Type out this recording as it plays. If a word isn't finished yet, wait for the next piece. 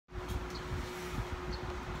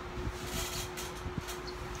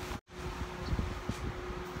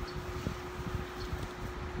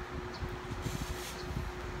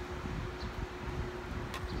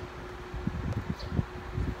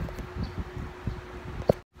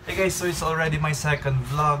guys, so it's already my second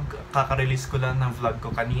vlog. Kaka-release ko lang ng vlog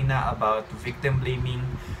ko kanina about victim blaming.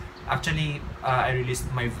 Actually, I released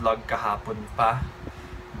my vlog kahapon pa.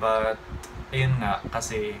 But, ayun nga,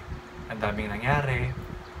 kasi ang daming nangyari.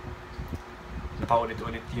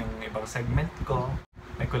 Napaulit-ulit yung ibang segment ko.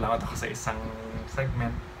 Nagkulang ako sa isang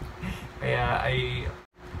segment. Kaya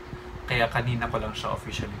kanina ko lang siya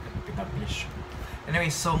officially pinablish.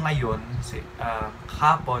 Anyway, so ngayon,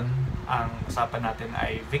 kahapon, ang usapan natin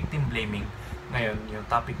ay victim blaming. Ngayon, yung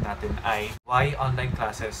topic natin ay why online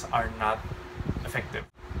classes are not effective.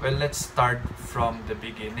 Well, let's start from the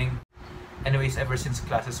beginning. Anyways, ever since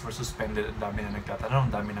classes were suspended, ang dami na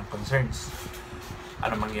nagtatanong, ang dami ng concerns.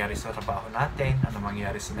 Ano mangyayari sa trabaho natin? Ano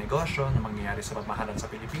mangyayari sa negosyo? Ano mangyayari sa pamahalan sa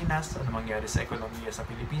Pilipinas? Ano mangyayari sa ekonomiya sa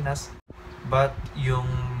Pilipinas? But yung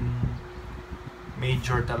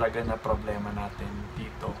major talaga na problema natin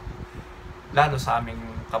dito, lalo sa aming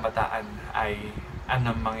kabataan, ay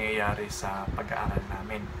anong mangyayari sa pag-aaral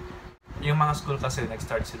namin. Yung mga school kasi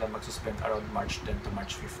nag-start sila mag-suspend around March 10 to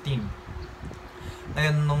March 15.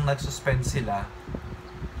 Ngayon, nung nag-suspend sila,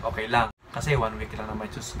 okay lang. Kasi 1 week lang naman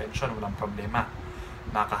suspension, walang problema.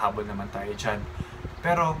 Nakahabol naman tayo dyan.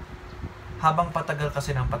 Pero, habang patagal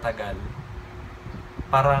kasi ng patagal,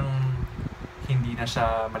 parang hindi na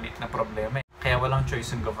siya maliit na problema. Kaya walang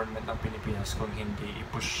choice yung government ng Pilipinas kung hindi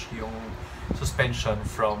i-push yung suspension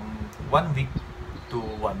from 1 week to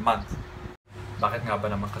 1 month. Bakit nga ba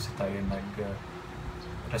naman kasi tayo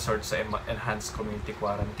nag-resort sa enhanced community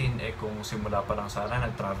quarantine kung simula pa lang sana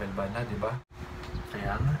nag-travel ban na, di ba?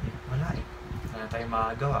 Kaya nga wala wala tayong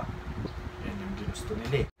magagawa. Yan yung ginusto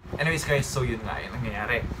nila Anyways guys, so yun nga yung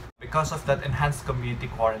nangyayari. Because of that enhanced community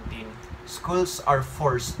quarantine, schools are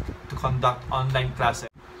forced to conduct online classes.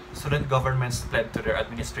 Student governments pled to their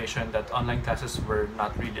administration that online classes were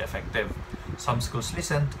not really effective. Some schools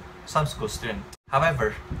listened, some schools didn't.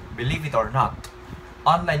 However, believe it or not,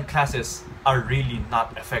 online classes are really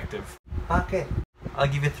not effective. Bakit?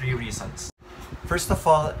 I'll give you 3 reasons. First of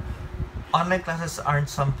all, online classes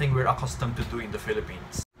aren't something we're accustomed to do in the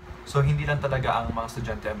Philippines. So hindi lang talaga ang mga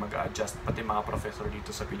estudyante ang mag-a-adjust, pati mga professor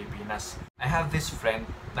dito sa Pilipinas. I have this friend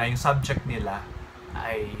na yung subject nila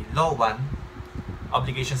ay Law 1,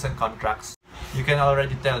 Obligations and Contracts. You can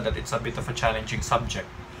already tell that it's a bit of a challenging subject.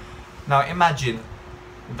 Now imagine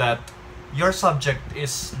that your subject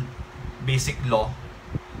is basic law,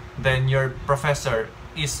 then your professor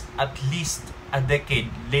is at least a decade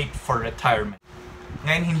late for retirement.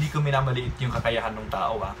 Ngayon, hindi ko minamaliit yung kakayahan ng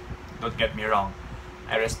tao. Don't get me wrong.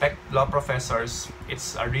 I respect law professors.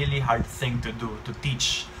 It's a really hard thing to do, to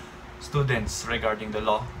teach students regarding the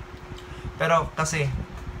law. Pero kasi,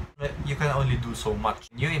 you can only do so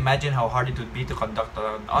much. You imagine how hard it would be to conduct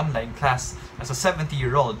an online class as a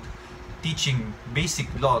 70-year-old teaching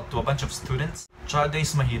basic law to a bunch of students. Tsaka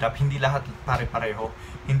guys, mahirap. Hindi lahat pare-pareho.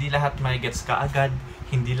 Hindi lahat may gets ka agad.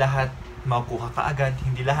 Hindi lahat makukuha ka agad.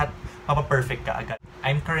 Hindi lahat mapa-perfect ka agad.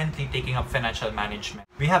 I'm currently taking up financial management.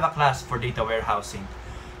 We have a class for data warehousing.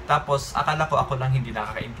 Tapos, akala ko ako lang hindi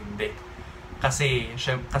nakakaintindi. Kasi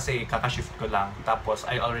kaka-shift ko lang. Tapos,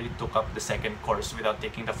 I already took up the second course without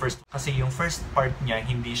taking the first. Kasi yung first part niya,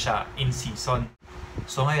 hindi siya in season.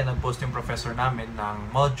 So ngayon, nag-post yung professor namin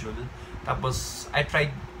ng module. Tapos, I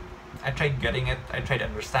tried getting it. I tried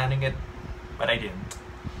understanding it. But I didn't.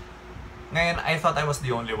 Ngayon, I thought I was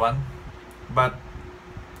the only one. But,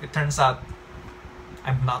 it turns out,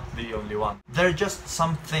 I'm not the only one. There are just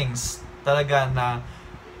some things talaga na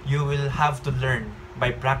you will have to learn by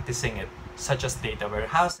practicing it. Such as data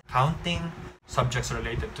warehouse, accounting, subjects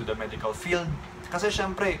related to the medical field. Kasi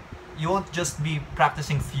syempre, you won't just be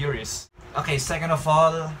practicing theories. Okay, second of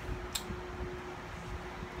all,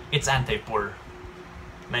 it's anti-poor.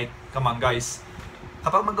 Like, come on guys.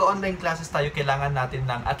 Kapag mag-online classes tayo, kailangan natin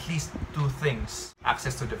ng at least 2 things.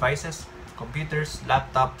 Access to devices, computers,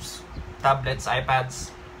 laptops, tablets, iPads.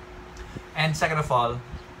 And second of all,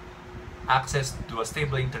 access to a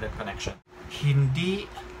stable internet connection. Hindi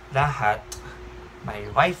lahat may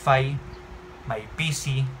Wi-Fi, may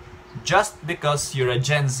PC. Just because you're a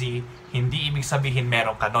Gen Z, hindi ibig sabihin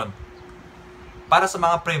meron ka nun. Para sa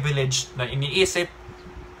mga privileged na iniisip,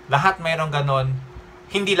 lahat meron ganon,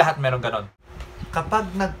 hindi lahat meron ganon.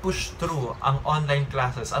 Kapag nag-push through ang online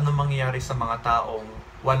classes, ano mangyayari sa mga taong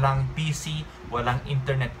walang PC, walang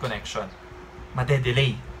internet connection?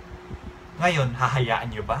 Madedelay. Ngayon,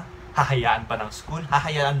 hahayaan nyo ba? Hahayaan pa ng school?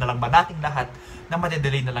 Hahayaan na lang ba nating lahat na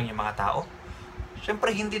madedelay na lang yung mga tao?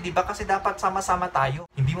 Siyempre hindi, di ba? Kasi dapat sama-sama tayo.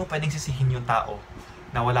 Hindi mo pwedeng sisihin yung tao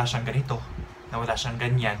na wala siyang ganito, na wala siyang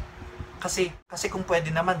ganyan. Kasi kung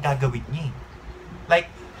pwede naman, gagawin niya. Like,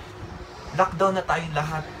 lockdown na tayong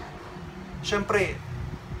lahat. Siyempre,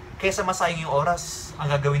 Kaysa masayang yung oras, ang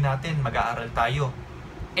gagawin natin, mag-aaral tayo.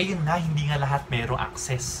 Eh yun na, hindi nga lahat merong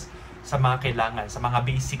access sa mga kailangan, sa mga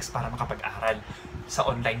basics para makapag-aral sa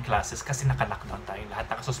online classes kasi naka-lockdown tayo, lahat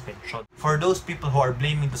naka-suspension. For those people who are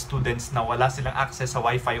blaming the students na wala silang access sa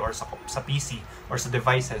Wi-Fi or sa PC or sa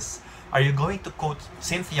devices, are you going to quote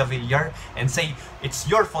Cynthia Villar and say, it's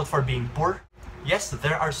your fault for being poor? Yes,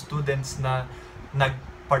 there are students na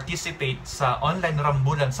nag-participate sa online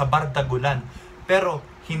rambulan, sa bardagulan, pero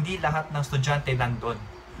hindi lahat ng estudyante nandun.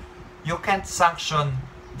 You can't sanction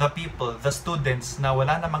the people, the students na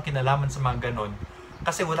wala namang kinalaman sa mga ganon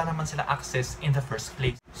kasi wala naman sila access in the first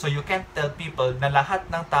place. So you can't tell people na lahat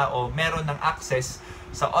ng tao meron ng access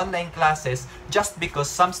sa online classes just because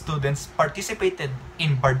some students participated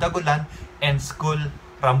in bardagulan and school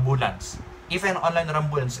rambulans. Even online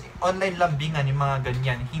rambulans, online lambingan, yung mga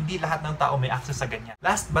ganyan, hindi lahat ng tao may access sa ganyan.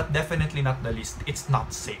 Last but definitely not the least, it's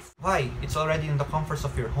not safe. Why? It's already in the comforts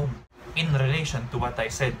of your home. In relation to what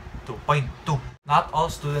I said to point 2, not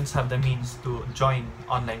all students have the means to join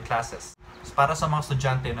online classes. Para sa mga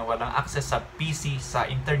estudyante na walang access sa PC, sa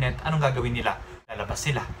internet, anong gagawin nila?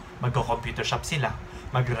 Lalabas sila, magko-computer shop sila,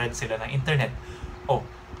 mag-rent sila ng internet. O,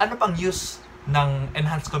 ano pang use ng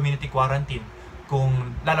enhanced community quarantine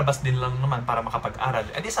kung lalabas din lang naman para makapag-aral?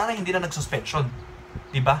 Eh di sana hindi na nag-suspension,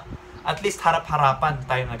 diba? At least harap-harapan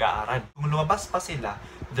tayo nag-aaral. Kung lumabas pa sila,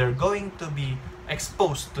 they're going to be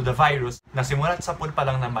exposed to the virus na simulat sa pool pa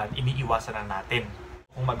lang naman, iniiwasan na natin.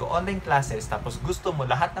 Kung mag-online classes tapos gusto mo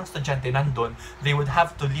lahat ng estudyante nandun, they would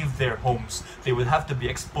have to leave their homes. They would have to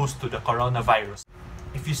be exposed to the coronavirus.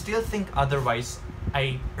 If you still think otherwise,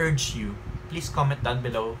 I urge you, please comment down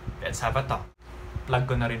below. Let's have a talk.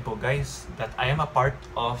 Plug ko na rin po guys that I am a part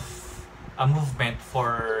of a movement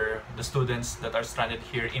for the students that are stranded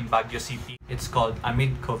here in Baguio City. It's called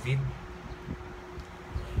Amid COVID.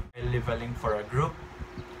 I'll leave a link for a group.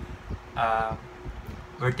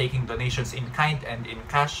 We're taking donations in kind and in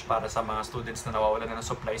cash para sa mga students na nawawalan na ng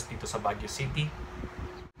supplies dito sa Baguio City.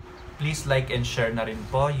 Please like and share na rin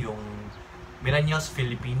po yung Millennials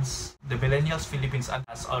Philippines. The Millennials Philippines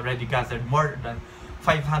has already gathered more than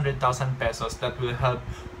 500,000 pesos that will help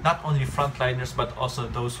not only frontliners but also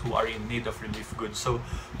those who are in need of relief goods. So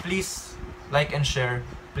please like and share.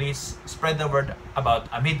 Please spread the word about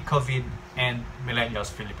Amid COVID and Millennials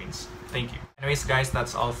Philippines. Thank you. Anyways guys,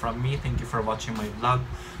 that's all from me. Thank you for watching my vlog.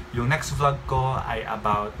 Yung next vlog ko ay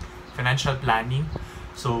about financial planning.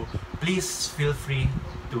 So please feel free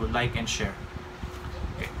to like and share.